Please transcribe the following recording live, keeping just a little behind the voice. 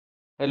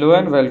Hello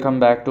and welcome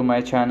back to my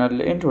channel.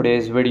 In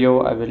today's video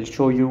I will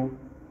show you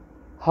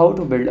how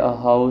to build a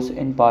house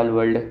in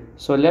Palworld.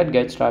 So let's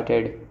get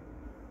started.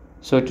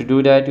 So to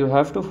do that you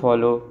have to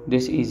follow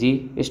this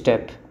easy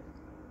step.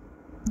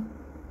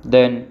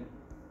 Then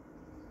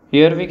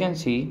here we can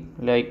see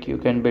you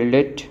can build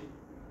it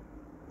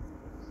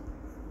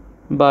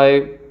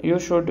by you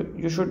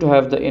should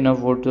have the enough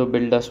wood to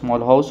build a small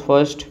house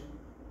first,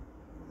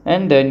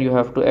 and then you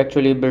have to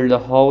actually build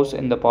a house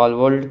in the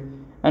Palworld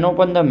and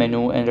open the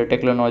menu in the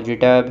technology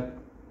tab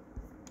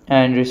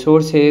and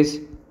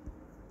resources,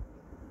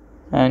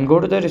 and go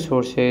to the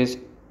resources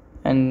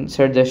and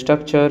set the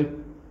structure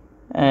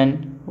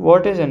and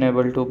what is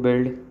enabled to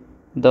build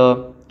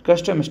the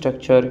custom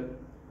structure,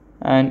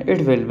 and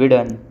it will be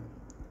done.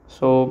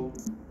 So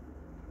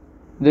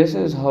this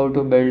is how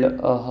to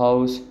build a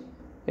house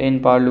in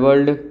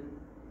Palworld,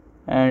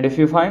 and if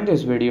you find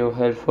this video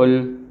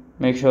helpful,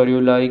 make sure you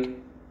like,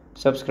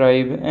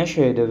 subscribe and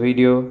share the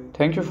video.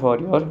 Thank you for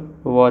your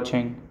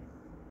watching.